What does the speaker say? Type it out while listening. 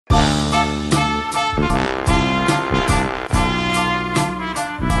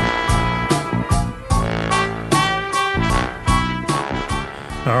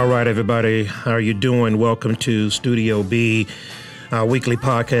All right, everybody. How are you doing? Welcome to Studio B, our weekly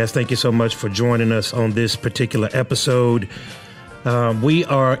podcast. Thank you so much for joining us on this particular episode. We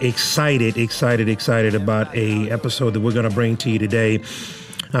are excited about a episode that we're going to bring to you today.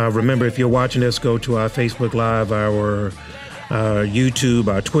 Remember, if you're watching us, go to our Facebook Live, our YouTube,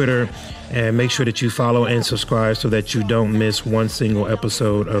 our Twitter, and make sure that you follow and subscribe so that you don't miss one single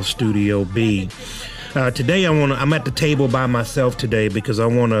episode of Studio B. Today, I'm at the table by myself today because I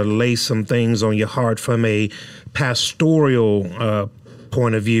want to lay some things on your heart from a pastoral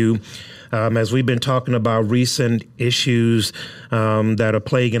point of view. As we've been talking about recent issues that are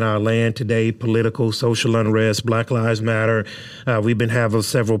plaguing our land today, political, social unrest, Black Lives Matter. We've been having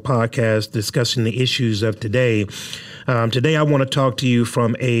several podcasts discussing the issues of today. Today, I want to talk to you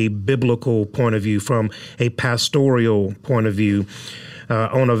from a biblical point of view, from a pastoral point of view,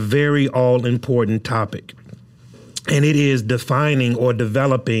 on a very all-important topic. And it is defining or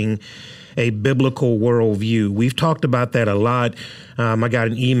developing a biblical worldview. We've talked about that a lot. I got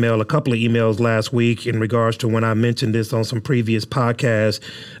a couple of emails last week in regards to when I mentioned this on some previous podcasts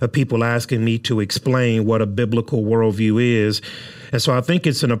of people asking me to explain what a biblical worldview is. And so I think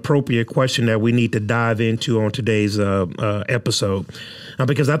it's an appropriate question that we need to dive into on today's episode.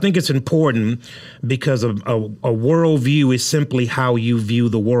 Because I think it's important because a worldview is simply how you view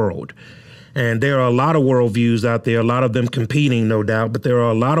the world. And there are a lot of worldviews out there, a lot of them competing, no doubt, but there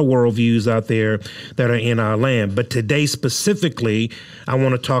are a lot of worldviews out there that are in our land. But today specifically, I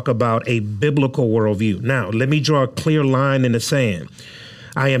want to talk about a biblical worldview. Now, let me draw a clear line in the sand.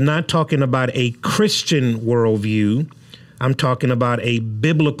 I am not talking about a Christian worldview. I'm talking about a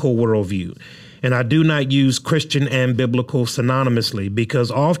biblical worldview. And I do not use Christian and biblical synonymously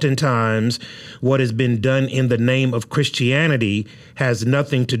because oftentimes what has been done in the name of Christianity has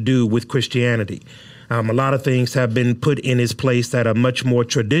nothing to do with Christianity. A lot of things have been put in its place that are much more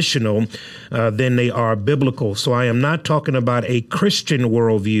traditional than they are biblical. So I am not talking about a Christian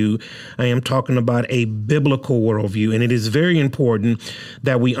worldview. I am talking about a biblical worldview. And it is very important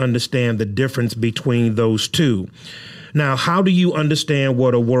that we understand the difference between those two. Now, how do you understand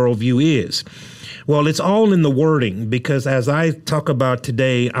what a worldview is? Well, it's all in the wording, because as I talk about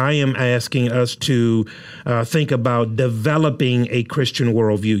today, I am asking us to think about developing a Christian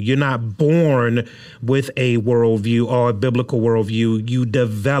worldview. You're not born with a worldview or a biblical worldview. You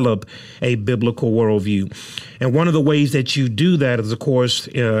develop a biblical worldview. And one of the ways that you do that is, of course,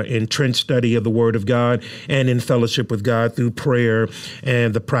 in trench study of the Word of God and in fellowship with God through prayer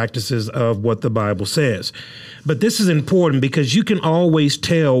and the practices of what the Bible says. But this is important because you can always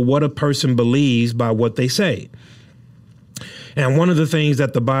tell what a person believes by what they say. And one of the things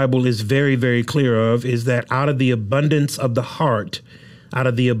that the Bible is very, very clear of is that out of the abundance of the heart,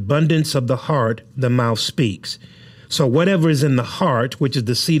 the mouth speaks. So whatever is in the heart, which is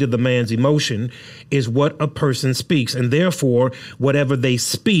the seat of the man's emotion, is what a person speaks. And therefore, whatever they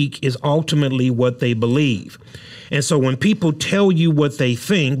speak is ultimately what they believe. And so when people tell you what they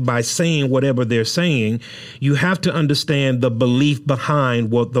think by saying whatever they're saying, you have to understand the belief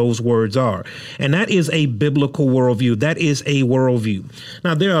behind what those words are. And that is a biblical worldview. That is a worldview.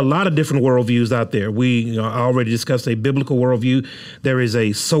 Now, there are a lot of different worldviews out there. We already discussed a biblical worldview. There is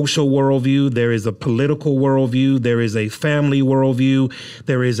a social worldview. There is a political worldview. There is a family worldview.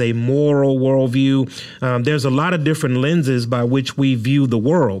 There is a moral worldview. There's a lot of different lenses by which we view the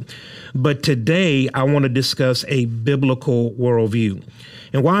world. But today, I want to discuss a biblical worldview.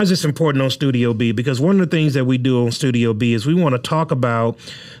 And why is this important on Studio B? Because one of the things that we do on Studio B is we want to talk about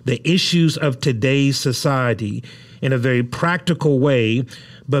the issues of today's society in a very practical way,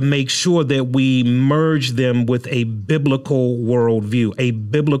 but make sure that we merge them with a biblical worldview, a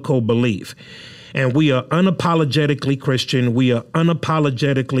biblical belief. And we are unapologetically Christian. We are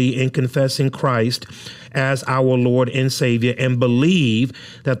unapologetically in confessing Christ as our Lord and Savior, and believe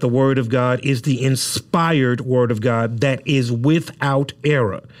that the Word of God is the inspired Word of God that is without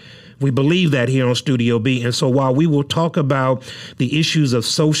error. We believe that here on Studio B. And so while we will talk about the issues of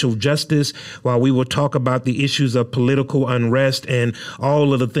social justice, while we will talk about the issues of political unrest and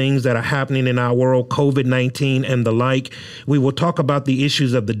all of the things that are happening in our world, COVID-19 and the like, we will talk about the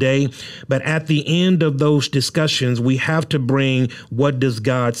issues of the day. But at the end of those discussions, we have to bring what does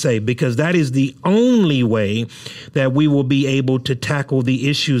God say? Because that is the only way that we will be able to tackle the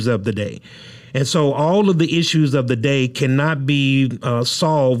issues of the day. And so all of the issues of the day cannot be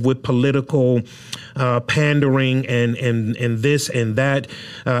solved with political pandering and this and that.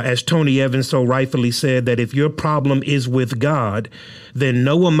 As Tony Evans so rightfully said, that if your problem is with God, then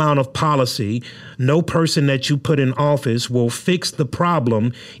no amount of policy, no person that you put in office will fix the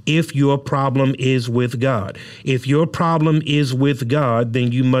problem if your problem is with God. If your problem is with God,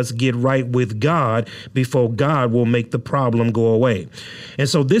 then you must get right with God before God will make the problem go away. And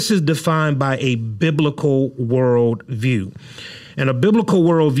so this is defined by a biblical worldview. And a biblical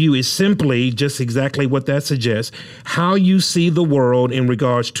worldview is simply just exactly what that suggests, how you see the world in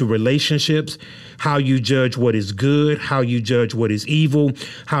regards to relationships, how you judge what is good, how you judge what is evil,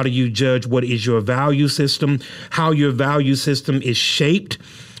 how do you judge what is your value system, how your value system is shaped.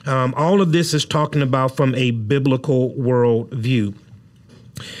 All of this is talking about from a biblical worldview.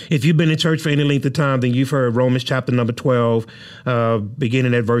 If you've been in church for any length of time, then you've heard Romans chapter number 12,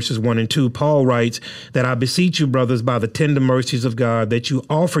 beginning at verses 1 and 2. Paul writes that I beseech you, brothers, by the tender mercies of God, that you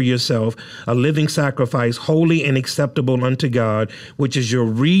offer yourself a living sacrifice, holy and acceptable unto God, which is your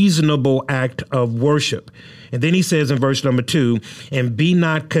reasonable act of worship. And then he says in verse number 2, and be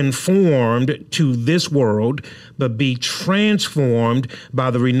not conformed to this world, but be transformed by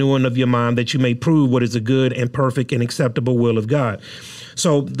the renewing of your mind, that you may prove what is a good and perfect and acceptable will of God.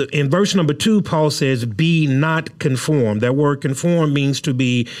 So in verse number 2, Paul says, be not conformed. That word conform means to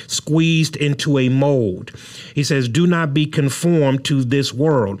be squeezed into a mold. He says, do not be conformed to this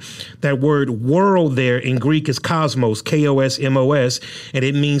world. That word world there in Greek is cosmos, K-O-S-M-O-S, and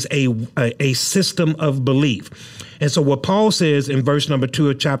it means a system of belief. And so what Paul says in verse number 2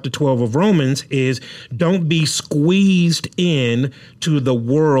 of chapter 12 of Romans is don't be squeezed in to the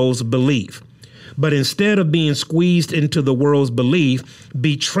world's belief. But instead of being squeezed into the world's belief,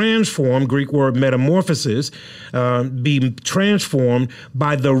 be transformed, Greek word metamorphosis, be transformed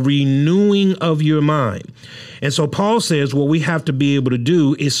by the renewing of your mind. And so Paul says what we have to be able to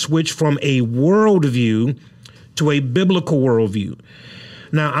do is switch from a worldview to a biblical worldview.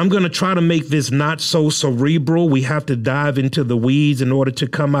 Now, I'm going to try to make this not so cerebral. We have to dive into the weeds in order to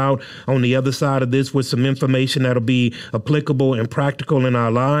come out on the other side of this with some information that'll be applicable and practical in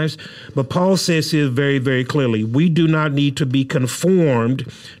our lives. But Paul says here very, very clearly, we do not need to be conformed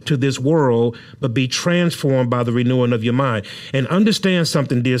to this world, but be transformed by the renewing of your mind. And understand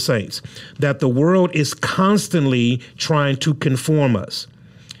something, dear saints, that the world is constantly trying to conform us.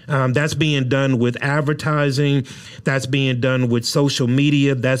 That's being done with advertising. That's being done with social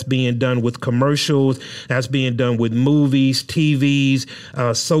media. That's being done with commercials. That's being done with movies, TVs,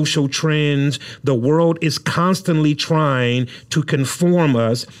 social trends. The world is constantly trying to conform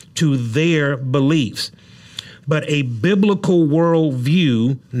us to their beliefs. But a biblical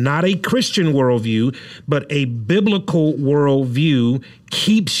worldview, not a Christian worldview, but a biblical worldview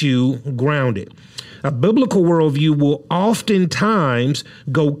keeps you grounded. A biblical worldview will oftentimes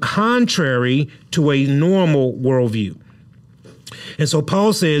go contrary to a normal worldview. And so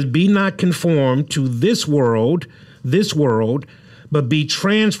Paul says, be not conformed to this world, but be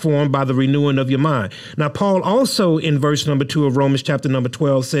transformed by the renewing of your mind. Now, Paul also in verse number 2 of Romans chapter number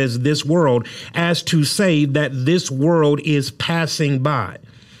 12 says this world, as to say that this world is passing by.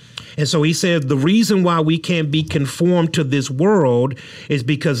 And so he says the reason why we can't be conformed to this world is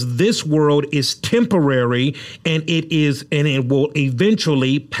because this world is temporary and it will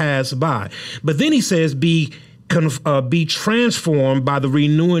eventually pass by. But then he says be transformed by the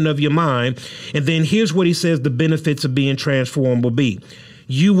renewing of your mind. And then here's what he says the benefits of being transformed will be.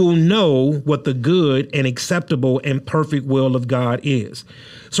 You will know what the good and acceptable and perfect will of God is.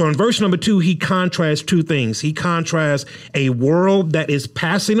 So in verse number 2, he contrasts two things. He contrasts a world that is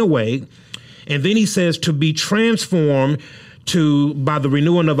passing away, and then he says to be transformed by the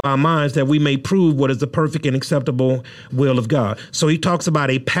renewing of our minds that we may prove what is the perfect and acceptable will of God. So he talks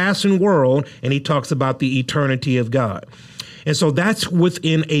about a passing world, and he talks about the eternity of God. And so that's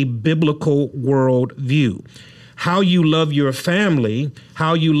within a biblical worldview. How you love your family,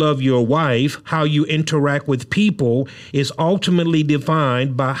 how you love your wife, how you interact with people is ultimately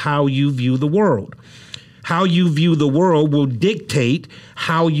defined by how you view the world. How you view the world will dictate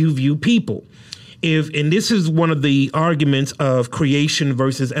how you view people. And this is one of the arguments of creation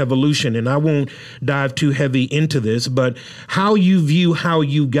versus evolution, and I won't dive too heavy into this, but how you view how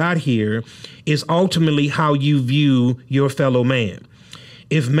you got here is ultimately how you view your fellow man.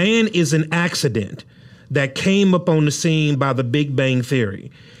 If man is an accident that came up on the scene by the Big Bang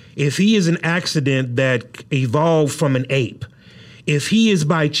Theory, if he is an accident that evolved from an ape, if he is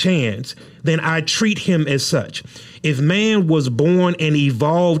by chance, then I treat him as such. If man was born and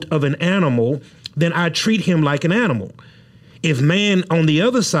evolved of an animal, then I treat him like an animal. If man on the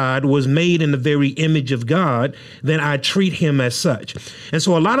other side was made in the very image of God, then I treat him as such. And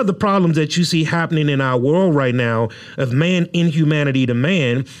so a lot of the problems that you see happening in our world right now of man inhumanity to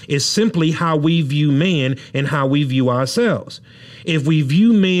man is simply how we view man and how we view ourselves. If we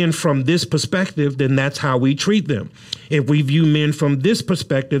view men from this perspective, then that's how we treat them. If we view men from this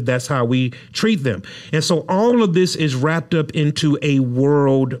perspective, that's how we treat them. And so all of this is wrapped up into a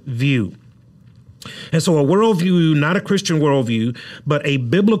worldview. And so a worldview, not a Christian worldview, but a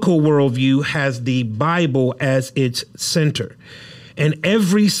biblical worldview has the Bible as its center. And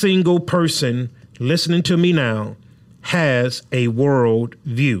every single person listening to me now has a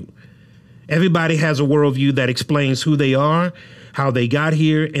worldview. Everybody has a worldview that explains who they are, how they got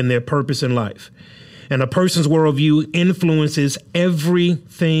here, and their purpose in life. And a person's worldview influences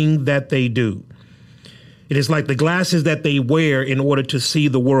everything that they do. It is like the glasses that they wear in order to see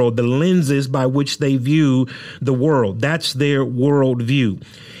the world, the lenses by which they view the world. That's their worldview.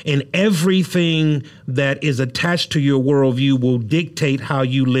 And everything that is attached to your worldview will dictate how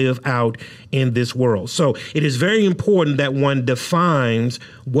you live out in this world. So it is very important that one defines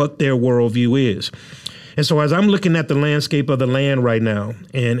what their worldview is. And so as I'm looking at the landscape of the land right now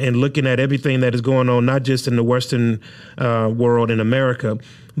and looking at everything that is going on, not just in the Western world in America,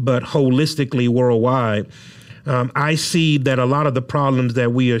 but holistically worldwide, I see that a lot of the problems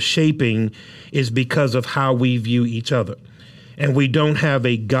that we are shaping is because of how we view each other. And we don't have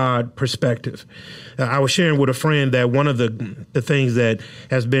a God perspective. I was sharing with a friend that one of the things that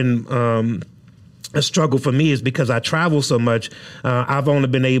has been a struggle for me is because I travel so much. I've only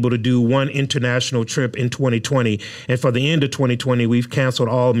been able to do one international trip in 2020. And for the end of 2020, we've canceled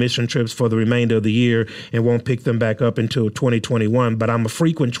all mission trips for the remainder of the year and won't pick them back up until 2021. But I'm a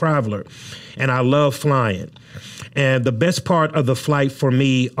frequent traveler and I love flying. And the best part of the flight for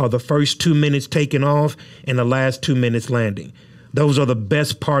me are the first 2 minutes taking off and the last 2 minutes landing. Those are the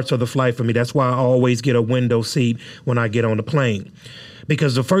best parts of the flight for me. That's why I always get a window seat when I get on the plane.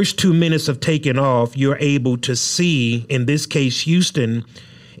 Because the first 2 minutes of taking off, you're able to see, in this case, Houston,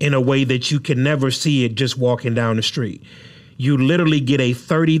 in a way that you can never see it just walking down the street. You literally get a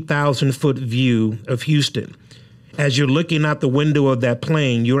 30,000-foot view of Houston. As you're looking out the window of that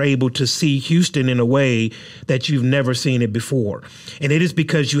plane, you're able to see Houston in a way that you've never seen it before. And it is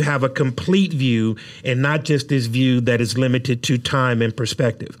because you have a complete view and not just this view that is limited to time and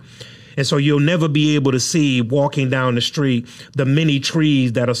perspective. And so you'll never be able to see, walking down the street, the many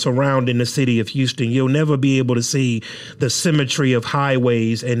trees that are surrounding the city of Houston. You'll never be able to see the symmetry of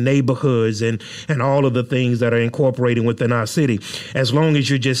highways and neighborhoods and all of the things that are incorporated within our city. As long as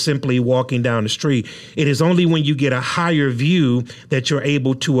you're just simply walking down the street, it is only when you get a higher view that you're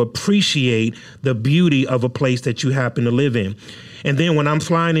able to appreciate the beauty of a place that you happen to live in. And then when I'm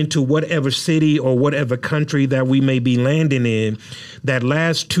flying into whatever city or whatever country that we may be landing in, that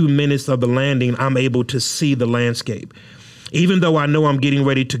last 2 minutes of the landing, I'm able to see the landscape. Even though I know I'm getting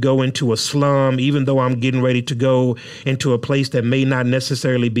ready to go into a slum, even though I'm getting ready to go into a place that may not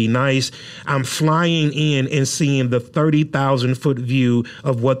necessarily be nice, I'm flying in and seeing the 30,000-foot view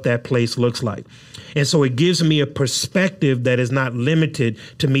of what that place looks like. And so it gives me a perspective that is not limited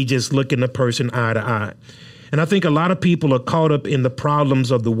to me just looking a person eye to eye. And I think a lot of people are caught up in the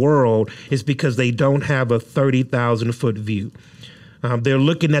problems of the world is because they don't have a 30,000-foot view. They're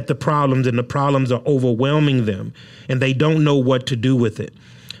looking at the problems and the problems are overwhelming them and they don't know what to do with it.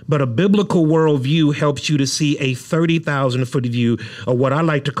 But a biblical worldview helps you to see a 30,000-foot view of what I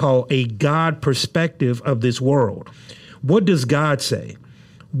like to call a God perspective of this world. What does God say?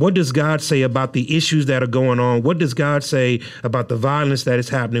 What does God say about the issues that are going on? What does God say about the violence that is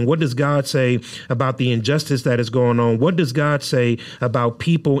happening? What does God say about the injustice that is going on? What does God say about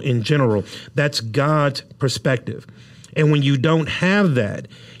people in general? That's God's perspective. And when you don't have that,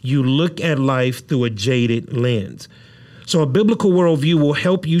 you look at life through a jaded lens. So a biblical worldview will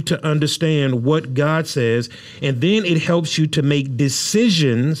help you to understand what God says, and then it helps you to make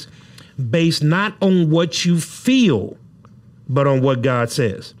decisions based not on what you feel, but on what God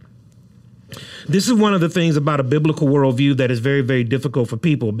says. This is one of the things about a biblical worldview that is very, very difficult for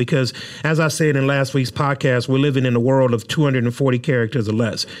people because, as I said in last week's podcast, we're living in a world of 240 characters or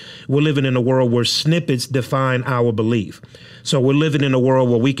less. We're living in a world where snippets define our belief. So we're living in a world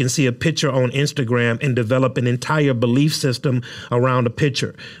where we can see a picture on Instagram and develop an entire belief system around a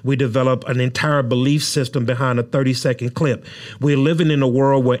picture. We develop an entire belief system behind a 30-second clip. We're living in a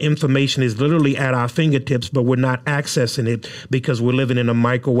world where information is literally at our fingertips, but we're not accessing it because we're living in a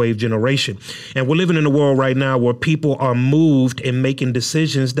microwave generation. And we're living in a world right now where people are moved and making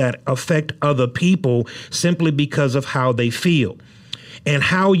decisions that affect other people simply because of how they feel. And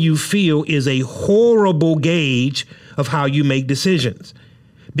how you feel is a horrible gauge of how you make decisions,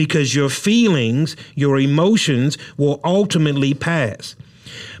 because your feelings, your emotions will ultimately pass.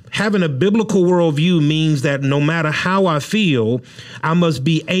 Having a biblical worldview means that no matter how I feel, I must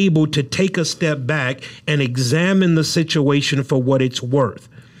be able to take a step back and examine the situation for what it's worth.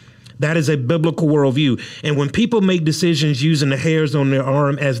 That is a biblical worldview. And when people make decisions using the hairs on their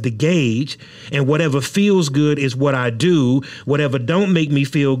arm as the gauge, and whatever feels good is what I do, whatever don't make me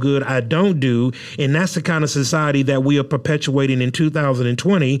feel good, I don't do, and that's the kind of society that we are perpetuating in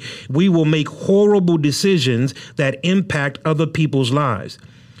 2020, we will make horrible decisions that impact other people's lives.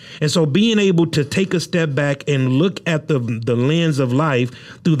 And so being able to take a step back and look at the lens of life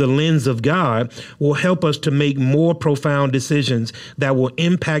through the lens of God will help us to make more profound decisions that will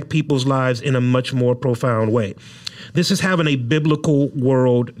impact people's lives in a much more profound way. This is having a biblical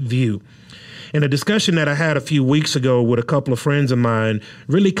world view. And a discussion that I had a few weeks ago with a couple of friends of mine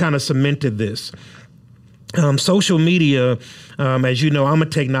really kind of cemented this. Social media, as you know, I'm a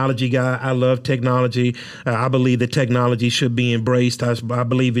technology guy. I love technology. I believe that technology should be embraced. I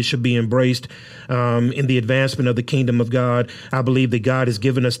believe it should be embraced in the advancement of the kingdom of God. I believe that God has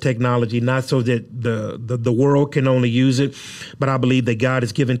given us technology, not so that the world can only use it, but I believe that God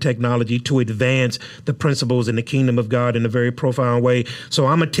has given technology to advance the principles in the kingdom of God in a very profound way. So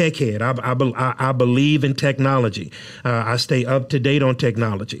I'm a tech head. I believe in technology. I stay up to date on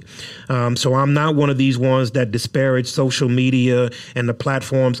technology. So I'm not one of these ones that disparage social media and the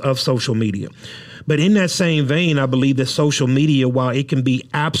platforms of social media. But in that same vein, I believe that social media, while it can be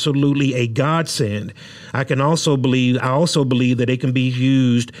absolutely a godsend, I also believe that it can be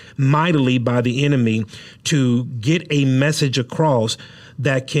used mightily by the enemy to get a message across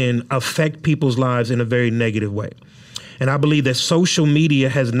that can affect people's lives in a very negative way. And I believe that social media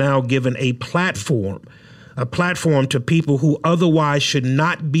has now given a platform to people who otherwise should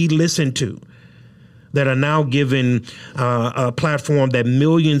not be listened to, that are now given a platform that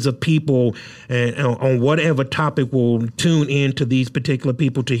millions of people on whatever topic will tune in to these particular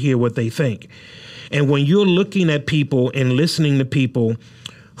people to hear what they think. And when you're looking at people and listening to people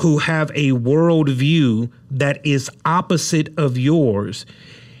who have a worldview that is opposite of yours,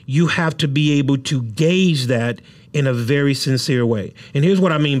 you have to be able to gauge that in a very sincere way. And here's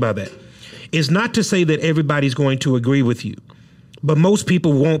what I mean by that. It's not to say that everybody's going to agree with you, but most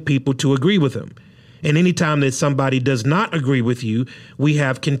people want people to agree with them. And anytime that somebody does not agree with you, we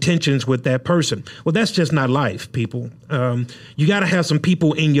have contentions with that person. Well, that's just not life, people. You got to have some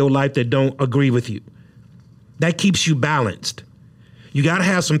people in your life that don't agree with you. That keeps you balanced. You got to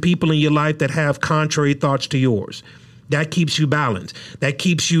have some people in your life that have contrary thoughts to yours. That keeps you balanced. That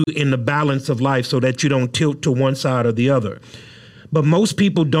keeps you in the balance of life so that you don't tilt to one side or the other. But most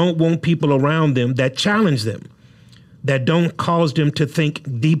people don't want people around them that challenge them, that don't cause them to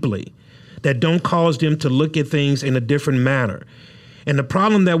think deeply, that don't cause them to look at things in a different manner. And the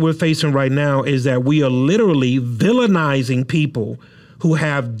problem that we're facing right now is that we are literally villainizing people who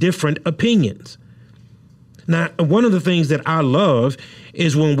have different opinions. Now, one of the things that I love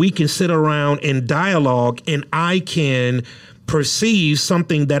is when we can sit around and dialogue and I can perceive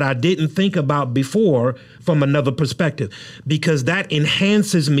something that I didn't think about before from another perspective, because that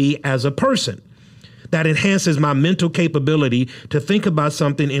enhances me as a person. That enhances my mental capability to think about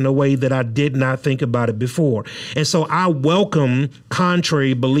something in a way that I did not think about it before. And so I welcome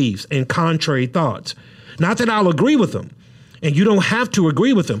contrary beliefs and contrary thoughts. Not that I'll agree with them, and you don't have to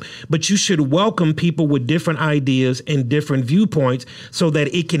agree with them, but you should welcome people with different ideas and different viewpoints so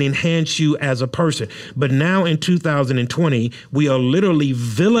that it can enhance you as a person. But now in 2020, we are literally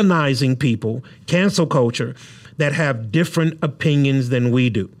villainizing people, cancel culture, that have different opinions than we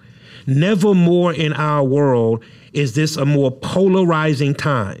do. Never more in our world is this a more polarizing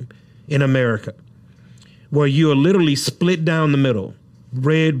time in America, where you are literally split down the middle,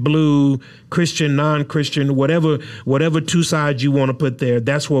 red, blue, Christian, non-Christian, whatever two sides you want to put there.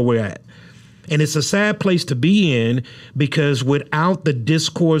 That's where we're at. And it's a sad place to be in, because without the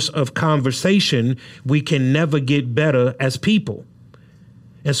discourse of conversation, we can never get better as people.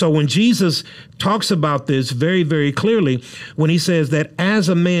 And so when Jesus talks about this very, very clearly, when he says that as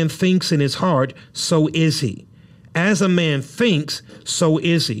a man thinks in his heart, so is he. As a man thinks, so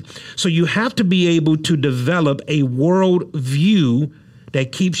is he. So you have to be able to develop a world view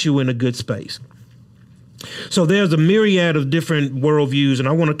that keeps you in a good space. So there's a myriad of different worldviews, and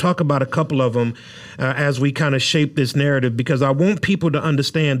I want to talk about a couple of them as we kind of shape this narrative, because I want people to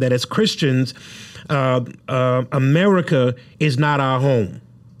understand that as Christians, America is not our home.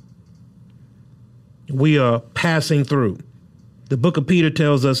 We are passing through. The book of Peter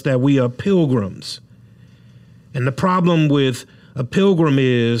tells us that we are pilgrims. And the problem with a pilgrim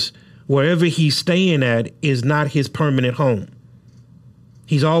is wherever he's staying at is not his permanent home.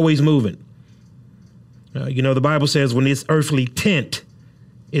 He's always moving. The Bible says when this earthly tent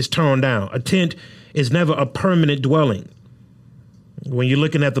is torn down, a tent is never a permanent dwelling. When you're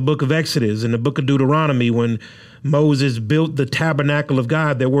looking at the book of Exodus and the book of Deuteronomy, when Moses built the tabernacle of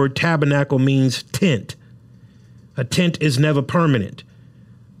God, the word tabernacle means tent. A tent is never permanent.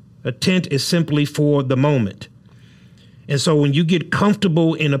 A tent is simply for the moment. And so when you get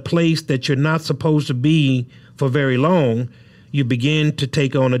comfortable in a place that you're not supposed to be for very long, you begin to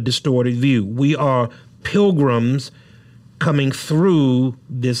take on a distorted view. We are pilgrims coming through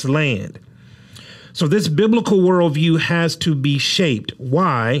this land. So this biblical worldview has to be shaped.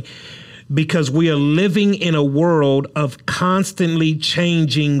 Why? Because we are living in a world of constantly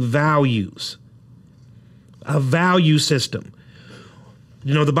changing values, a value system.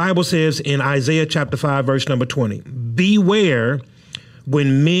 The Bible says in Isaiah chapter 5, verse number 20, beware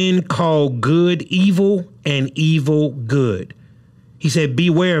when men call good evil and evil good. He said,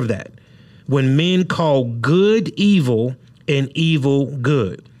 beware of that. When men call good evil and evil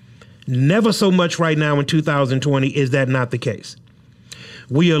good. Never so much right now in 2020 is that not the case.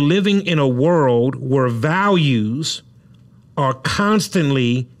 We are living in a world where values are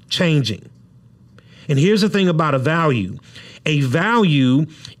constantly changing. And here's the thing about a value. A value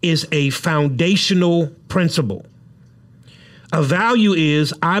is a foundational principle. A value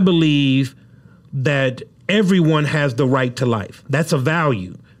is, I believe that everyone has the right to life. That's a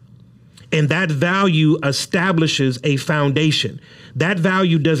value. And that value establishes a foundation. That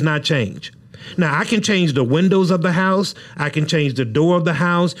value does not change. Now, I can change the windows of the house. I can change the door of the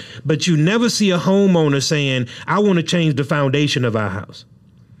house. But you never see a homeowner saying, I want to change the foundation of our house.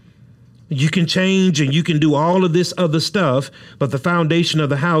 You can change and you can do all of this other stuff, but the foundation of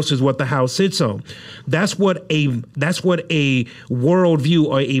the house is what the house sits on. That's what a worldview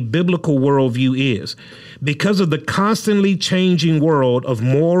or a biblical worldview is. Because of the constantly changing world of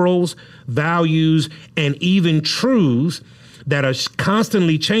morals, values, and even truths that are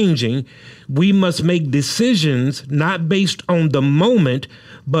constantly changing, we must make decisions not based on the moment,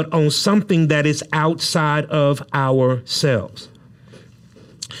 but on something that is outside of ourselves.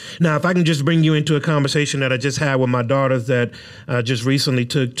 Now, if I can just bring you into a conversation that I just had with my daughters that just recently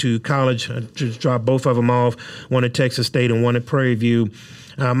took to college, I just dropped both of them off, one at Texas State and one at Prairie View.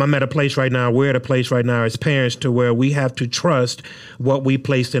 I'm at a place right now, we're at a place right now as parents to where we have to trust what we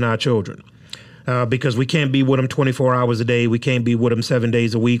placed in our children. Because we can't be with them 24 hours a day. We can't be with them 7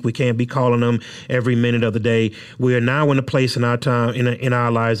 days a week. We can't be calling them every minute of the day. We are now in a place in our time, in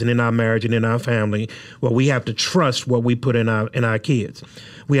our lives and in our marriage and in our family where we have to trust what we put in our kids.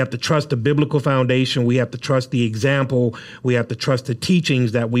 We have to trust the biblical foundation. We have to trust the example. We have to trust the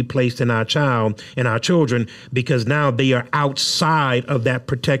teachings that we placed in our child and our children, because now they are outside of that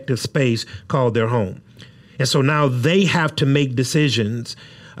protective space called their home. And so now they have to make decisions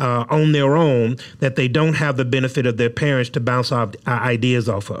on their own that they don't have the benefit of their parents to bounce off ideas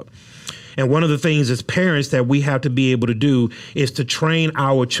off of. And one of the things as parents that we have to be able to do is to train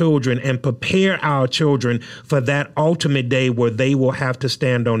our children and prepare our children for that ultimate day where they will have to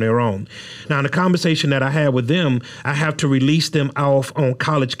stand on their own. Now, in the conversation that I had with them, I have to release them off on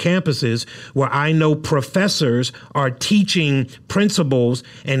college campuses where I know professors are teaching principles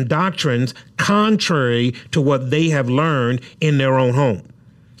and doctrines contrary to what they have learned in their own home.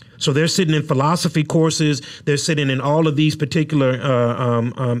 So they're sitting in philosophy courses. They're sitting in all of these particular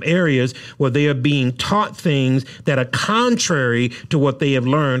areas where they are being taught things that are contrary to what they have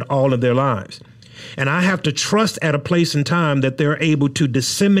learned all of their lives. And I have to trust at a place and time that they're able to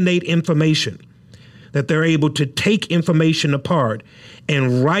disseminate information, that they're able to take information apart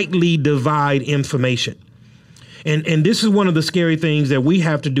and rightly divide information. And this is one of the scary things that we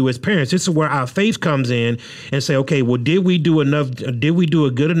have to do as parents. This is where our faith comes in and say, okay, well, did we do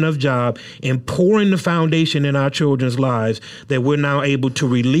a good enough job in pouring the foundation in our children's lives that we're now able to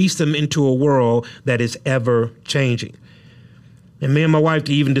release them into a world that is ever changing? And me and my wife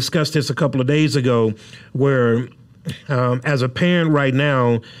even discussed this a couple of days ago, where as a parent right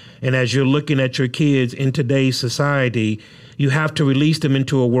now, and as you're looking at your kids in today's society, you have to release them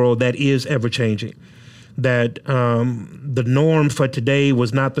into a world that is ever changing. That the norm for today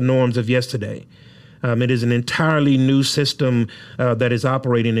was not the norms of yesterday. It is an entirely new system that is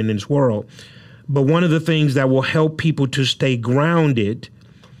operating in this world. But one of the things that will help people to stay grounded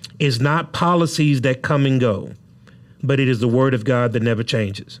is not policies that come and go, but it is the word of God that never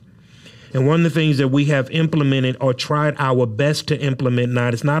changes. And one of the things that we have implemented or tried our best to implement, now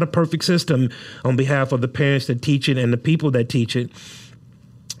it's not a perfect system on behalf of the parents that teach it and the people that teach it,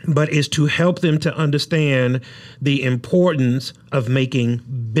 but is to help them to understand the importance of making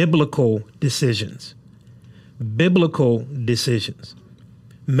biblical decisions. Biblical decisions.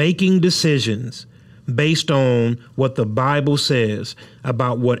 Making decisions based on what the Bible says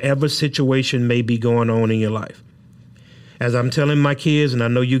about whatever situation may be going on in your life. As I'm telling my kids, and I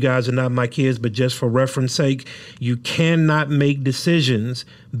know you guys are not my kids, but just for reference sake, you cannot make decisions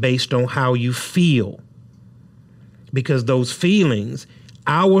based on how you feel, because those feelings,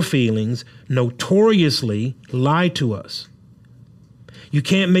 our feelings, notoriously lie to us. You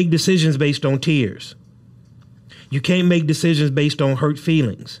can't make decisions based on tears. You can't make decisions based on hurt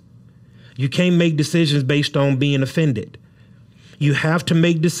feelings. You can't make decisions based on being offended. You have to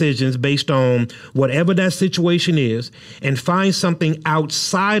make decisions based on whatever that situation is and find something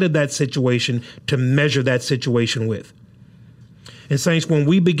outside of that situation to measure that situation with. And saints, when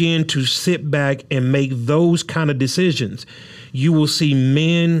we begin to sit back and make those kind of decisions, you will see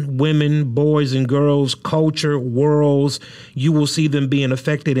men, women, boys and girls, culture, worlds, you will see them being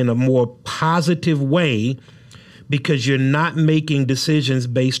affected in a more positive way because you're not making decisions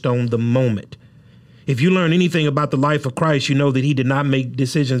based on the moment. If you learn anything about the life of Christ, you know that he did not make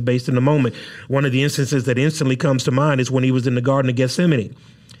decisions based in the moment. One of the instances that instantly comes to mind is when he was in the Garden of Gethsemane.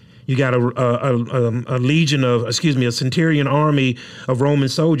 You got a centurion army of Roman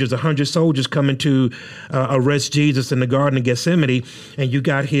soldiers, 100 soldiers coming to arrest Jesus in the Garden of Gethsemane, and you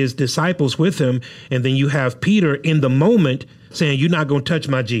got his disciples with him, and then you have Peter in the moment saying, "You're not going to touch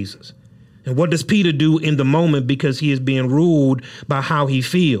my Jesus." And what does Peter do in the moment because he is being ruled by how he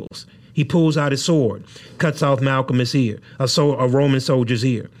feels? He pulls out his sword, cuts off Malcolm's ear, a Roman soldier's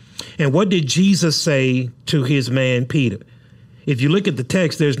ear. And what did Jesus say to his man, Peter? If you look at the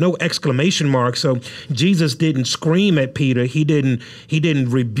text, there's no exclamation mark. So Jesus didn't scream at Peter. He didn't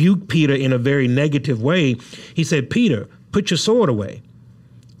rebuke Peter in a very negative way. He said, "Peter, put your sword away."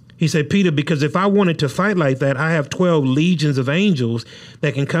 He said, "Peter, because if I wanted to fight like that, I have 12 legions of angels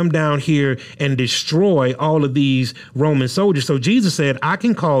that can come down here and destroy all of these Roman soldiers." So Jesus said, I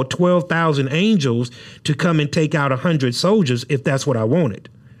can call 12,000 angels to come and take out 100 soldiers if that's what I wanted.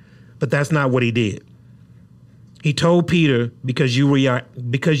 But that's not what he did. He told Peter, because you're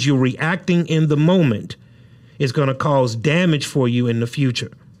reacting in the moment, it's going to cause damage for you in the future.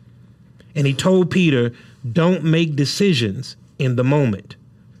 And he told Peter, don't make decisions in the moment.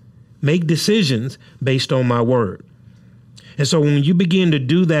 Make decisions based on my word. And so when you begin to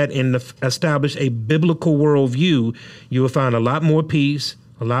do that and establish a biblical worldview, you will find a lot more peace,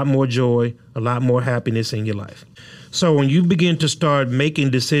 a lot more joy, a lot more happiness in your life. So when you begin to start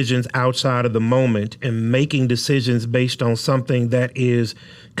making decisions outside of the moment and making decisions based on something that is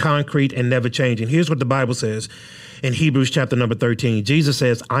concrete and never changing, here's what the Bible says in Hebrews chapter number 13. Jesus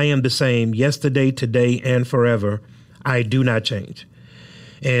says, I am the same yesterday, today, and forever. I do not change.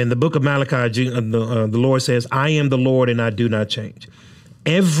 And the book of Malachi, the Lord says, I am the Lord and I do not change.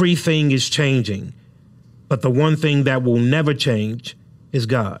 Everything is changing, but the one thing that will never change is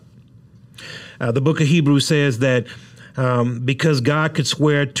God. The book of Hebrews says that because God could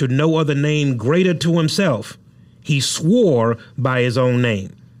swear to no other name greater to himself, he swore by his own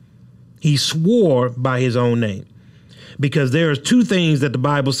name. He swore by his own name. Because there are two things that the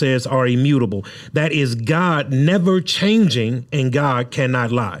Bible says are immutable. That is God never changing and God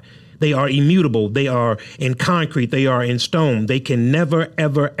cannot lie. They are immutable. They are in concrete. They are in stone. They can never,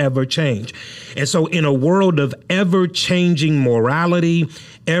 ever, ever change. And so in a world of ever changing morality,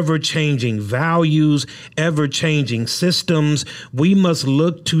 ever changing values, ever changing systems, we must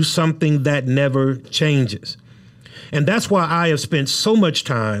look to something that never changes. And that's why I have spent so much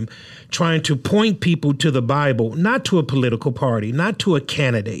time trying to point people to the Bible, not to a political party, not to a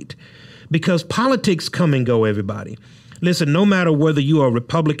candidate, because politics come and go, everybody. Listen, no matter whether you are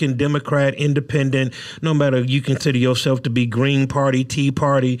Republican, Democrat, Independent, no matter you consider yourself to be Green Party, Tea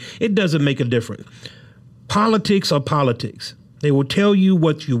Party, it doesn't make a difference. Politics are politics. They will tell you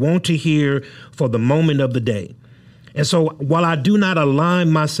what you want to hear for the moment of the day. And so while I do not align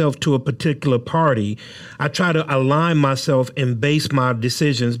myself to a particular party, I try to align myself and base my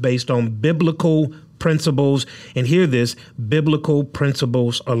decisions based on biblical principles. And hear this, biblical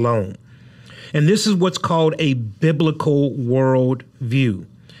principles alone. And this is what's called a biblical worldview.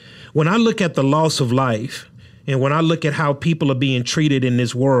 When I look at the loss of life and when I look at how people are being treated in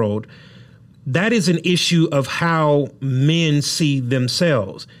this world, that is an issue of how men see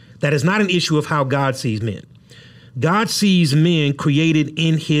themselves. That is not an issue of how God sees men. God sees men created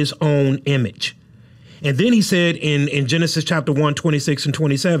in his own image. And then he said in Genesis chapter 1, 26 and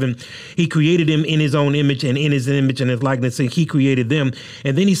 27, he created him in his own image and in his image and his likeness, and he created them.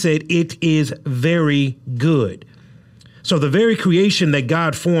 And then he said, it is very good. So the very creation that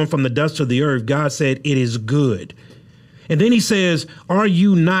God formed from the dust of the earth, God said it is good. And then he says, are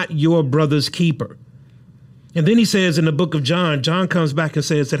you not your brother's keeper? And then he says in the book of John, John comes back and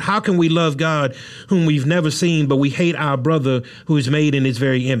says that how can we love God whom we've never seen, but we hate our brother who is made in his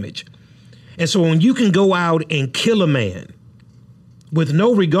very image? And so when you can go out and kill a man with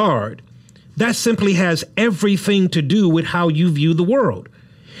no regard, that simply has everything to do with how you view the world.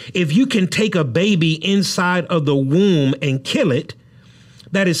 If you can take a baby inside of the womb and kill it,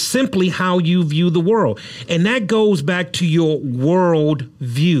 that is simply how you view the world. And that goes back to your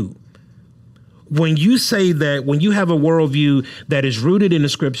worldview. When you say that, when you have a worldview that is rooted in the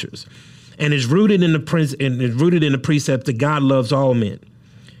scriptures and is rooted in the precept that God loves all men,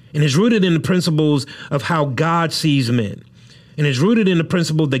 and is rooted in the principles of how God sees men, and is rooted in the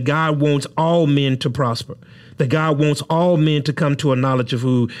principle that God wants all men to prosper, that God wants all men to come to a knowledge of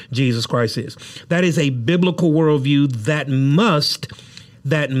who Jesus Christ is. That is a biblical worldview that must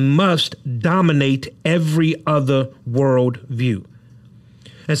dominate every other worldview.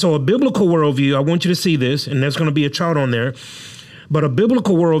 And so a biblical worldview, I want you to see this, and there's going to be a chart on there, but a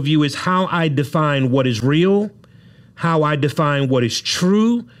biblical worldview is how I define what is real, how I define what is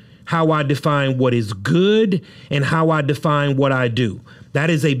true, how I define what is good, and how I define what I do. That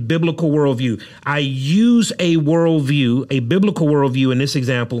is a biblical worldview. I use a worldview, a biblical worldview in this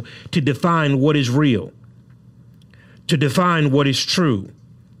example, to define what is real, to define what is true,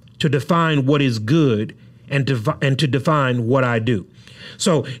 to define what is good, and to define what I do.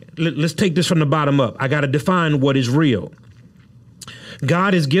 So let's take this from the bottom up. I got to define what is real.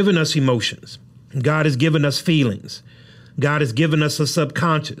 God has given us emotions. God has given us feelings. God has given us a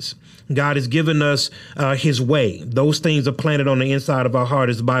subconscious. God has given us his way. Those things are planted on the inside of our heart,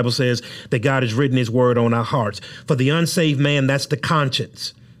 as the Bible says that God has written his word on our hearts. For the unsaved man, that's the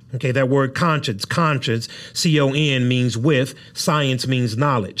conscience. Okay, that word conscience, C-O-N means with, science means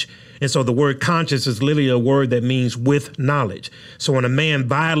knowledge. And so the word conscience is literally a word that means with knowledge. So when a man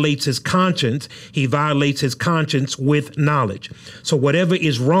violates his conscience, he violates his conscience with knowledge. So whatever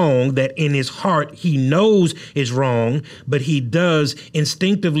is wrong that in his heart he knows is wrong, but he does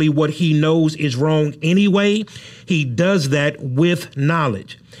instinctively what he knows is wrong anyway, he does that with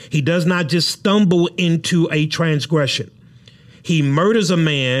knowledge. He does not just stumble into a transgression. He murders a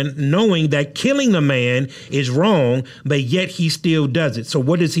man knowing that killing the man is wrong, but yet he still does it. So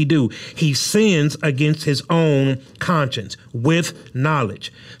what does he do? He sins against his own conscience with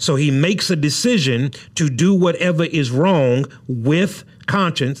knowledge. So he makes a decision to do whatever is wrong with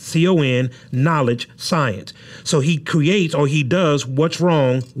conscience, C-O-N, knowledge, science. So he creates or he does what's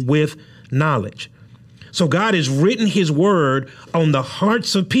wrong with knowledge. So God has written his word on the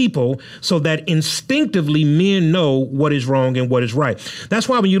hearts of people so that instinctively men know what is wrong and what is right. That's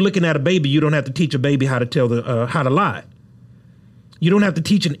why when you're looking at a baby, you don't have to teach a baby how to how to lie. You don't have to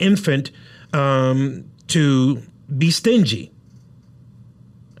teach an infant to be stingy.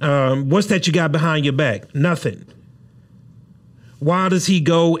 What's that you got behind your back? Nothing. Why does he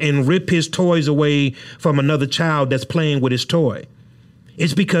go and rip his toys away from another child that's playing with his toy?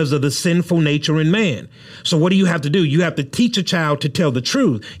 It's because of the sinful nature in man. So what do you have to do? You have to teach a child to tell the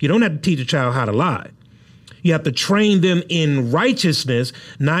truth. You don't have to teach a child how to lie. You have to train them in righteousness,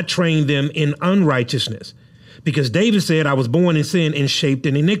 not train them in unrighteousness. Because David said, I was born in sin and shaped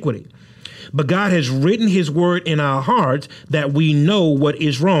in iniquity. But God has written his word in our hearts that we know what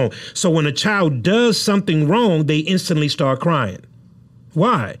is wrong. So when a child does something wrong, they instantly start crying.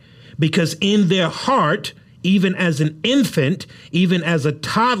 Why? Because in their heart, even as an infant, even as a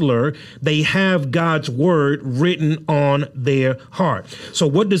toddler, they have God's word written on their heart. So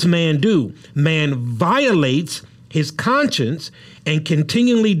what does man do? Man violates his conscience and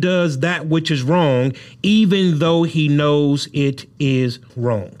continually does that which is wrong, even though he knows it is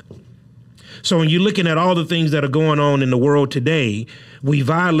wrong. So when you're looking at all the things that are going on in the world today, we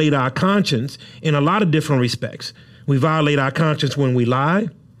violate our conscience in a lot of different respects. We violate our conscience when we lie,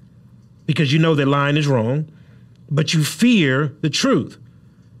 because you know that lying is wrong, but you fear the truth.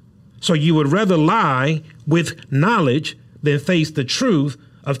 So you would rather lie with knowledge than face the truth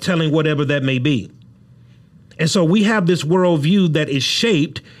of telling whatever that may be. And so we have this worldview that is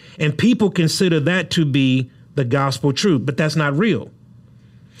shaped, and people consider that to be the gospel truth, but that's not real.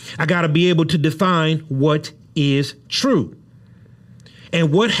 I got to be able to define what is true.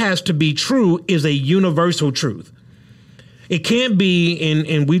 And what has to be true is a universal truth. It can't be,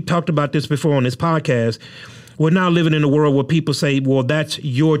 and we've talked about this before on this podcast, we're now living in a world where people say, well, that's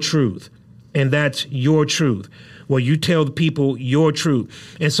your truth, and that's your truth. Well, you tell the people your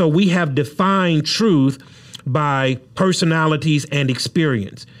truth. And so we have defined truth by personalities and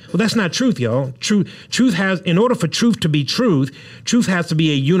experience. Well, that's not truth, y'all. Truth has, in order for truth to be truth has to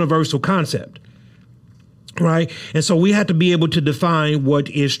be a universal concept. Right. And so we have to be able to define what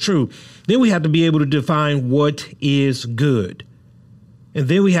is true. Then we have to be able to define what is good. And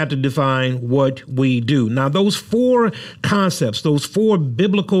then we have to define what we do. Now, those four concepts, those four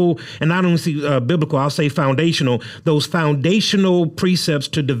biblical, and I don't see biblical, I'll say foundational, those foundational precepts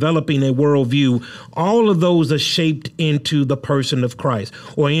to developing a worldview, all of those are shaped into the person of Christ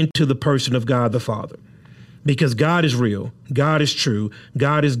or into the person of God the Father. Because God is real, God is true,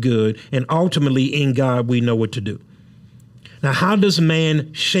 God is good, and ultimately in God we know what to do. Now, how does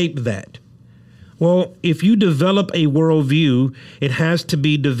man shape that? Well, if you develop a worldview, it has to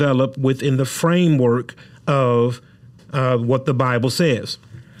be developed within the framework of what the Bible says.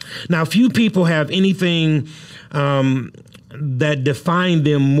 Now, few people have anything that define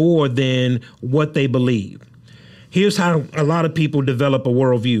them more than what they believe. Here's how a lot of people develop a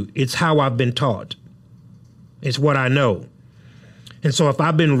worldview. It's how I've been taught. It's what I know. And so if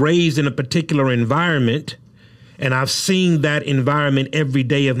I've been raised in a particular environment and I've seen that environment every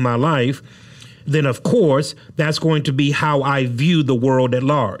day of my life, then of course, that's going to be how I view the world at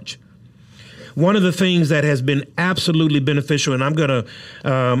large. One of the things that has been absolutely beneficial, and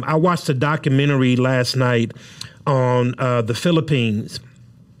I watched a documentary last night on the Philippines.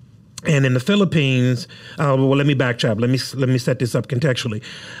 And in the Philippines, well, let me backtrack. Let me set this up contextually.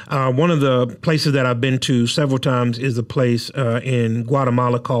 One of the places that I've been to several times is a place in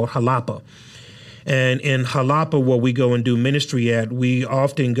Guatemala called Jalapa. And in Jalapa, where we go and do ministry at, we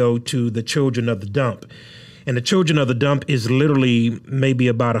often go to the Children of the Dump. And the Children of the Dump is literally maybe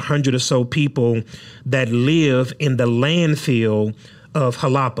about 100 or so people that live in the landfill of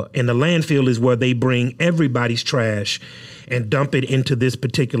Jalapa. And the landfill is where they bring everybody's trash and dump it into this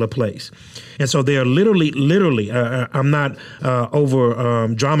particular place. And so they are literally, I'm not over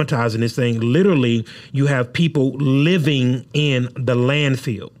dramatizing this thing. Literally, you have people living in the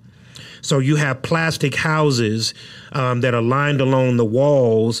landfill. So you have plastic houses that are lined along the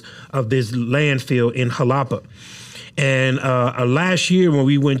walls of this landfill in Jalapa. And last year when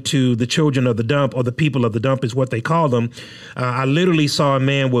we went to the Children of the Dump, or the People of the Dump is what they call them, I literally saw a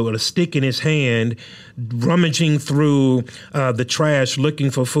man with a stick in his hand rummaging through the trash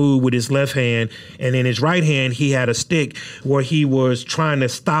looking for food with his left hand. And in his right hand, he had a stick where he was trying to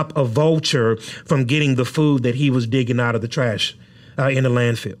stop a vulture from getting the food that he was digging out of the trash in the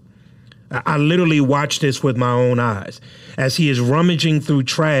landfill. I literally watched this with my own eyes. As he is rummaging through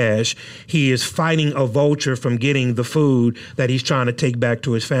trash, he is fighting a vulture from getting the food that he's trying to take back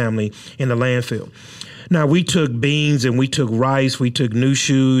to his family in the landfill. Now, we took beans and we took rice, we took new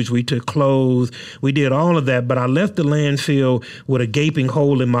shoes, we took clothes, we did all of that, but I left the landfill with a gaping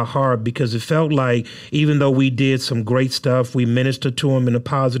hole in my heart because it felt like even though we did some great stuff, we ministered to him in a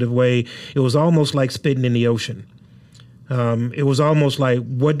positive way, it was almost like spitting in the ocean. It was almost like,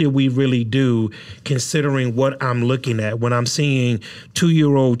 what did we really do considering what I'm looking at when I'm seeing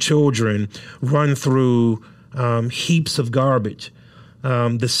 2-year-old children run through heaps of garbage?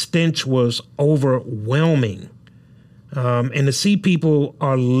 The stench was overwhelming. And to see people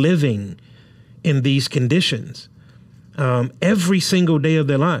are living in these conditions every single day of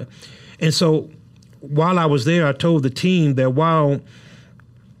their life. And so while I was there, I told the team that while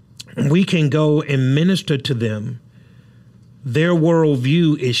we can go and minister to them, their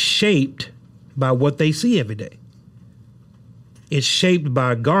worldview is shaped by what they see every day. It's shaped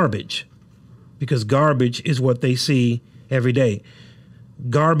by garbage because garbage is what they see every day.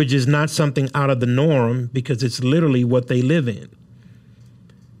 Garbage is not something out of the norm because it's literally what they live in.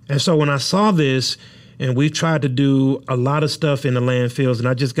 And so when I saw this, and we've tried to do a lot of stuff in the landfills, and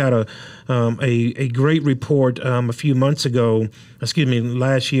I just got a great report a few months ago,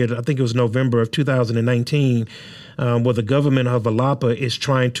 last year, I think it was November of 2019, where the government of Jalapa is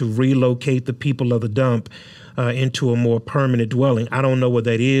trying to relocate the People of the Dump into a more permanent dwelling. I don't know what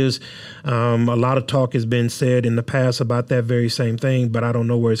that is. A lot of talk has been said in the past about that very same thing, but I don't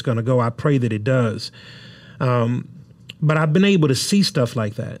know where it's going to go. I pray that it does. But I've been able to see stuff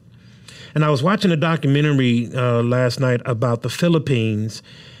like that. And I was watching a documentary last night about the Philippines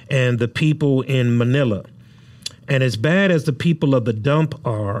and the people in Manila. And as bad as the People of the Dump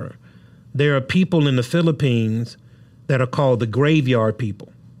are, there are people in the Philippines that are called the graveyard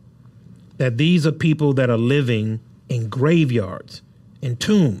people. That these are people that are living in graveyards, in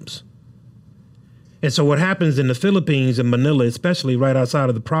tombs. And so what happens in the Philippines, in Manila, especially right outside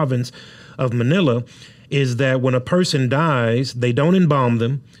of the province of Manila, is that when a person dies, they don't embalm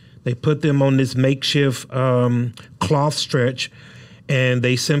them. They put them on this makeshift cloth stretch, and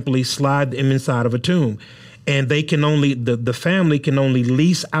they simply slide them inside of a tomb. and they can only, the family can only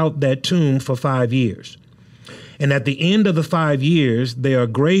lease out that tomb for 5 years. And at the end of the 5 years, there are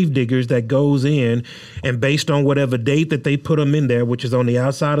grave diggers that goes in, and based on whatever date that they put them in there, which is on the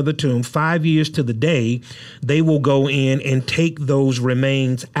outside of the tomb, 5 years to the day, they will go in and take those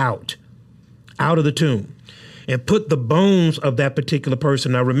remains out of the tomb and put the bones of that particular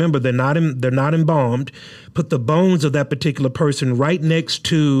person. Now, remember, they're not embalmed. Put the bones of that particular person right next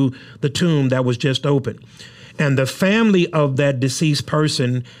to the tomb that was just opened. And the family of that deceased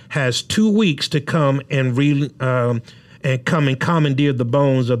person has 2 weeks to come and commandeer the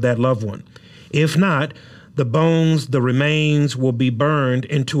bones of that loved one. If not, the bones, the remains will be burned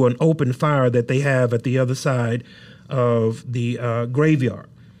into an open fire that they have at the other side of the graveyard.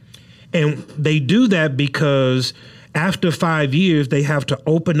 And they do that because after 5 years, they have to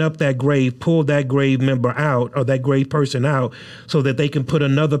open up that grave, pull that grave member out or that grave person out so that they can put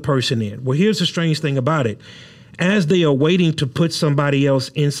another person in. Well, here's the strange thing about it. As they are waiting to put somebody else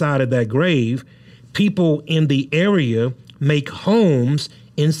inside of that grave, people in the area make homes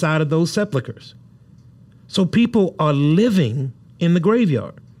inside of those sepulchers. So people are living in the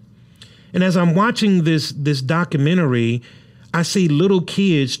graveyard. And as I'm watching this documentary, I see little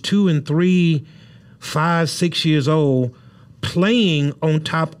kids, 2 and 3, 5, 6 years old, playing on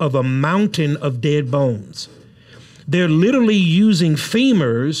top of a mountain of dead bones. They're literally using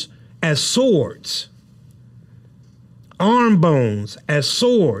femurs as swords, arm bones as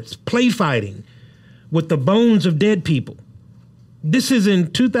swords, play fighting with the bones of dead people. This is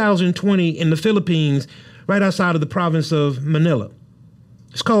in 2020 in the Philippines, right outside of the province of Manila.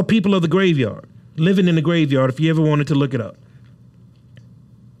 It's called People of the Graveyard, living in the graveyard, if you ever wanted to look it up.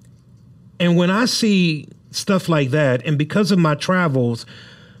 And when I see stuff like that, and because of my travels,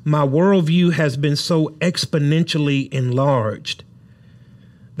 my worldview has been so exponentially enlarged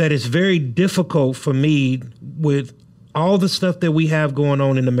that it's very difficult for me with all the stuff that we have going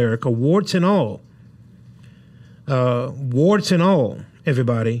on in America, warts and all,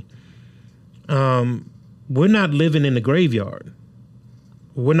 everybody. We're not living in the graveyard.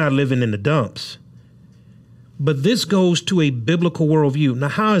 We're not living in the dumps. But this goes to a biblical worldview. Now,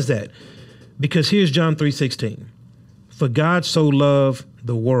 how is that? Because here's John 3:16. For God so loved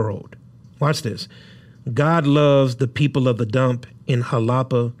the world. Watch this. God loves the people of the dump in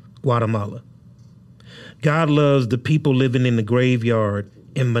Jalapa, Guatemala. God loves the people living in the graveyard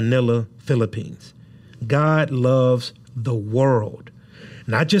in Manila, Philippines. God loves the world.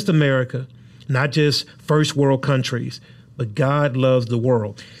 Not just America, not just first world countries, but God loves the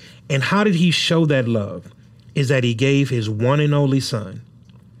world. And how did he show that love? Is that he gave his one and only son,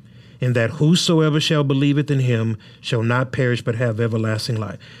 and that whosoever shall believeth in him shall not perish but have everlasting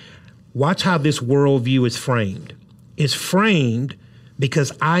life. Watch how this worldview is framed. It's framed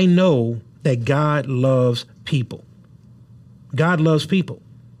because I know that God loves people. God loves people.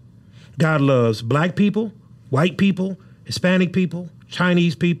 God loves black people, white people, Hispanic people,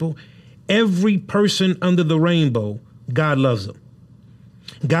 Chinese people. Every person under the rainbow, God loves them.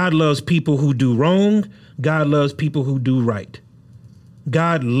 God loves people who do wrong. God loves people who do right.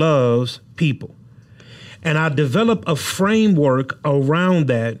 God loves people. And I develop a framework around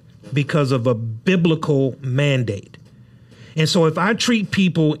that because of a biblical mandate. And so if I treat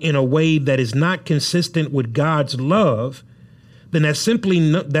people in a way that is not consistent with God's love, then that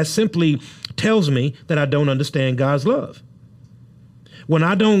simply tells me that I don't understand God's love. When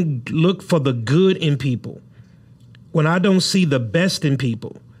I don't look for the good in people, when I don't see the best in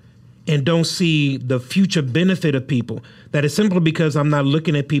people, and don't see the future benefit of people, that is simply because I'm not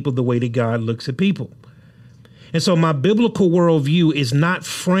looking at people the way that God looks at people. And so my biblical worldview is not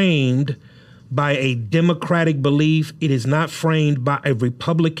framed by a democratic belief. It is not framed by a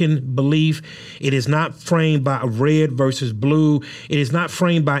Republican belief. It is not framed by a red versus blue. It is not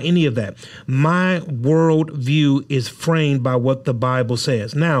framed by any of that. My worldview is framed by what the Bible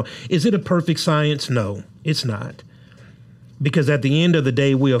says. Now, is it a perfect science? No, it's not. Because at the end of the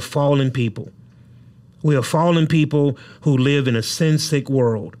day, we are fallen people. We are fallen people who live in a sin-sick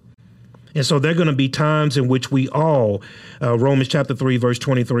world. And so there are going to be times in which we all, Romans chapter 3, verse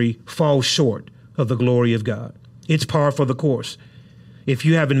 23, fall short of the glory of God. It's par for the course. If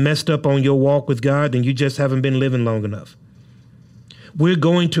you haven't messed up on your walk with God, then you just haven't been living long enough. We're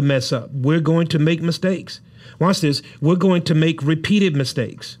going to mess up. We're going to make mistakes. Watch this. We're going to make repeated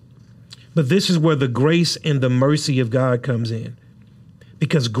mistakes. But this is where the grace and the mercy of God comes in,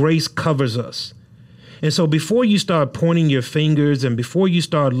 because grace covers us. And so before you start pointing your fingers and before you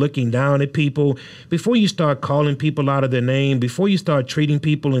start looking down at people, before you start calling people out of their name, before you start treating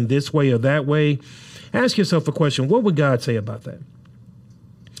people in this way or that way, ask yourself a question. What would God say about that?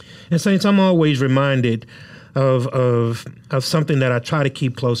 And saints, I'm always reminded of something that I try to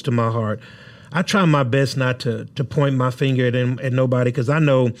keep close to my heart. I try my best not to point my finger at nobody, because I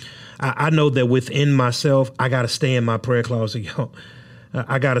know that within myself, I got to stay in my prayer closet, yo.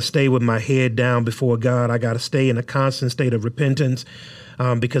 I got to stay with my head down before God. I got to stay in a constant state of repentance,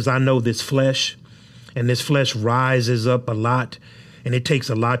 because I know this flesh, and this flesh rises up a lot, and it takes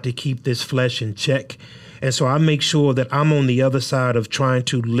a lot to keep this flesh in check. And so I make sure that I'm on the other side of trying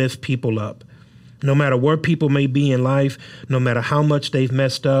to lift people up. No matter where people may be in life, no matter how much they've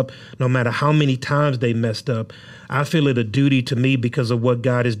messed up, no matter how many times they messed up, I feel it a duty to me, because of what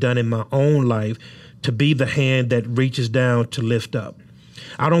God has done in my own life, to be the hand that reaches down to lift up.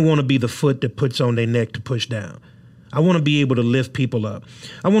 I don't want to be the foot that puts on their neck to push down. I want to be able to lift people up.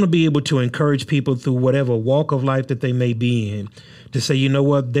 I want to be able to encourage people through whatever walk of life that they may be in, to say, you know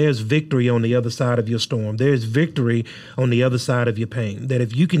what, there's victory on the other side of your storm. There's victory on the other side of your pain. That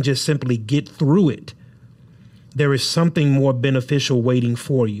if you can just simply get through it, there is something more beneficial waiting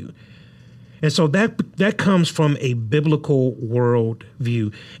for you. And so that comes from a biblical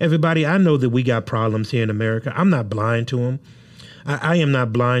worldview. Everybody, I know that we got problems here in America. I'm not blind to them. I am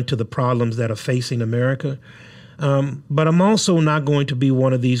not blind to the problems that are facing America. But I'm also not going to be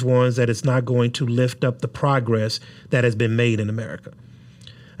one of these ones that is not going to lift up the progress that has been made in America.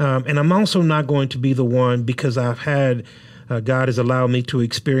 And I'm also not going to be the one, because I've had, God has allowed me to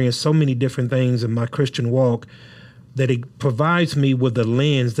experience so many different things in my Christian walk, that it provides me with a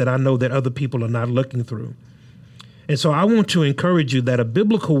lens that I know that other people are not looking through. And so I want to encourage you that a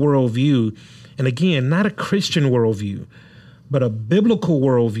biblical worldview, and again, not a Christian worldview, but a biblical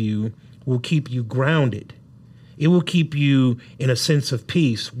worldview, will keep you grounded. It will keep you in a sense of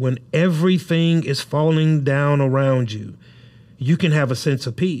peace. When everything is falling down around you, you can have a sense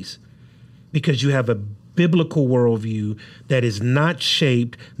of peace, because you have a biblical worldview that is not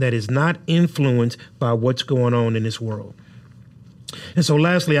shaped, that is not influenced by what's going on in this world. And so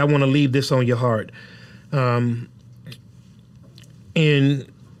lastly, I want to leave this on your heart. In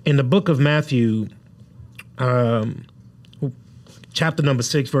the book of Matthew, chapter number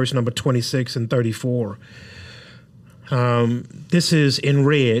 6, verse number 26 and 34, this is in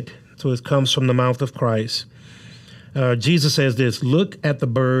red, so it comes from the mouth of Christ. Jesus says this: look at the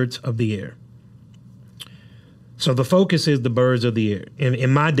birds of the air. So the focus is the birds of the air.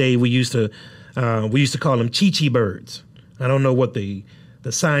 In my day, we used to call them chi-chi birds. I don't know what the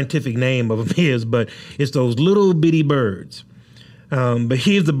scientific name of them is, but it's those little bitty birds. But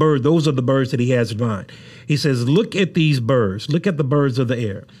here's the bird. Those are the birds that he has in mind. He says, look at these birds. Look at the birds of the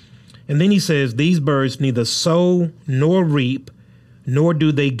air. And then he says, these birds neither sow nor reap, nor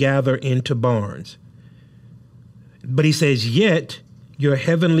do they gather into barns. But he says, yet your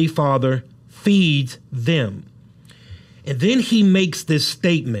heavenly Father feeds them. And then he makes this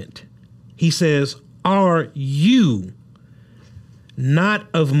statement. He says, are you not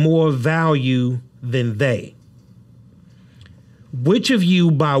of more value than they? Which of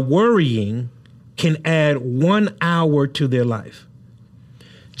you, by worrying, can add 1 hour to their life?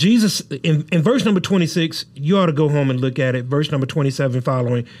 Jesus, in verse number 26, you ought to go home and look at it. Verse number 27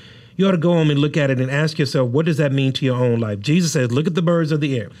 following, you ought to go home and look at it and ask yourself, what does that mean to your own life? Jesus says, look at the birds of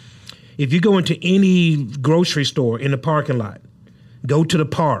the air. If you go into any grocery store in the parking lot, go to the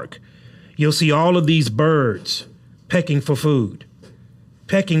park, you'll see all of these birds pecking for food.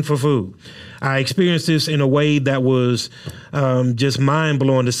 I experienced this in a way that was just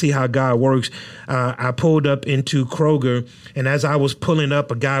mind-blowing to see how God works. I pulled up into Kroger, and as I was pulling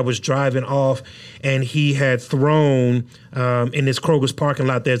up, a guy was driving off, and he had thrown in this Kroger's parking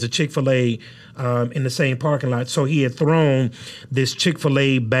lot, there's a Chick-fil-A in the same parking lot. So he had thrown this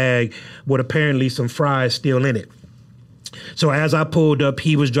Chick-fil-A bag with apparently some fries still in it. So as I pulled up,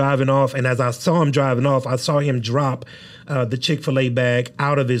 he was driving off, and as I saw him driving off, I saw him drop the Chick-fil-A bag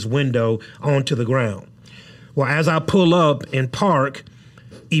out of his window onto the ground. Well, as I pull up and park,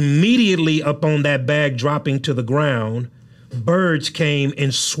 immediately up on that bag dropping to the ground, birds came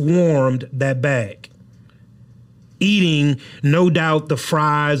and swarmed that bag, eating, no doubt, the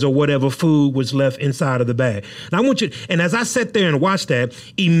fries or whatever food was left inside of the bag. And I want you, and as I sat there and watched that,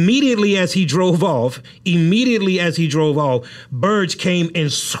 immediately as he drove off, birds came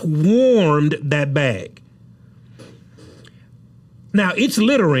and swarmed that bag. Now, it's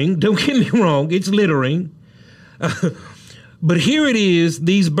littering. Don't get me wrong. It's littering. But here it is.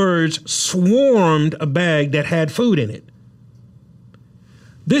 These birds swarmed a bag that had food in it.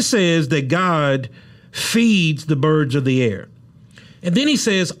 This says that God feeds the birds of the air. And then he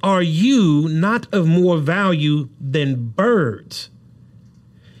says, are you not of more value than birds?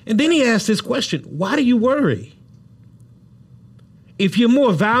 And then he asks this question, why do you worry? If you're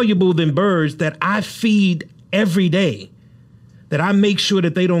more valuable than birds that I feed every day, that I make sure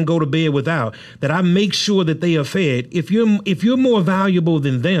that they don't go to bed without, that I make sure that they are fed. If you're more valuable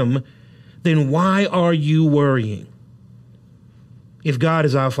than them, then why are you worrying? If God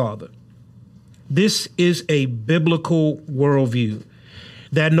is our Father. This is a biblical worldview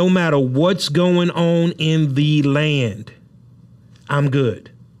that no matter what's going on in the land, I'm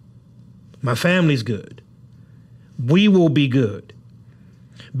good. My family's good. We will be good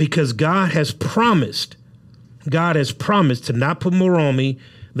because God has promised to not put more on me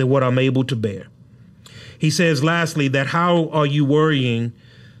than what I'm able to bear. He says, lastly, that how are you worrying?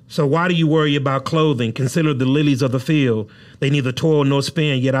 So why do you worry about clothing? Consider the lilies of the field. They neither toil nor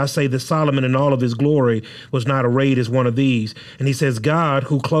spin. Yet I say that Solomon in all of his glory was not arrayed as one of these. And he says, God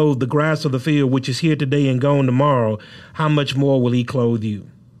who clothed the grass of the field, which is here today and gone tomorrow, how much more will he clothe you?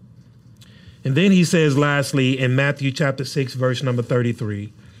 And then he says, lastly, in Matthew chapter 6, verse number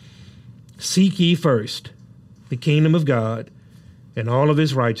 33, seek ye first the kingdom of God and all of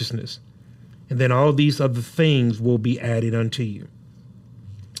his righteousness, and then all these other things will be added unto you.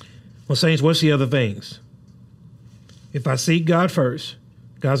 Well, saints, what's the other things? If I seek God first,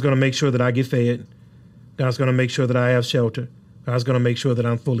 God's going to make sure that I get fed. God's going to make sure that I have shelter. God's going to make sure that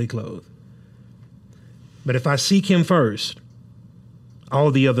I'm fully clothed. But if I seek him first,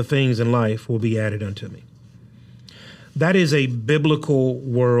 all the other things in life will be added unto me. That is a biblical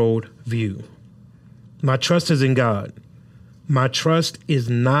world view. My trust is in God. My trust is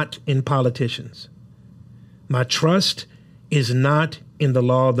not in politicians. My trust is not in the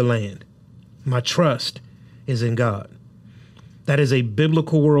law of the land. My trust is in God. That is a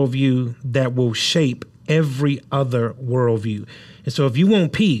biblical worldview that will shape every other worldview. And so if you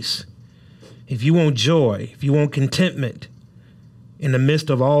want peace, if you want joy, if you want contentment in the midst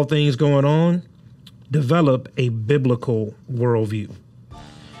of all things going on, develop a biblical worldview.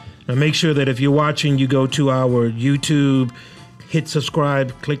 Now make sure that if you're watching, you go to our YouTube, hit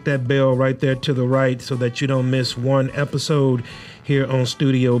subscribe, click that bell right there to the right so that you don't miss one episode here on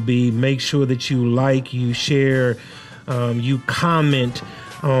Studio B. Make sure that you like, you share, you comment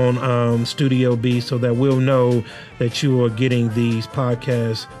on Studio B so that we'll know that you are getting these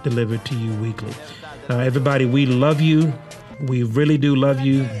podcasts delivered to you weekly. Everybody, we love you. We really do love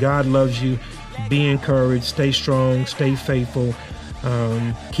you. God loves you. Be encouraged. Stay strong. Stay faithful.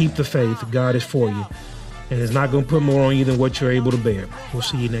 Keep the faith. God is for you. And it's not going to put more on you than what you're able to bear. We'll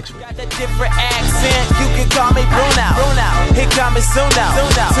see you next week. Got a different accent, you can call me Bruno. Here coming soon now,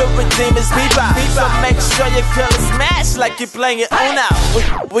 to redeem his bebop. So make sure your colors match like you're playing Uno.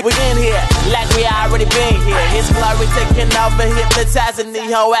 We in here, like we already been here. His glory taking over, hypnotizing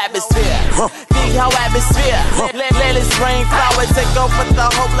the whole atmosphere. The whole atmosphere. Let his rain flower take over the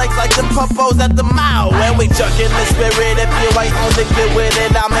whole place like the popos at the mall. When we junk in the spirit, if you ain't on the get with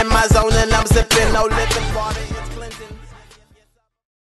it, I'm in my zone and I'm sipping no living water.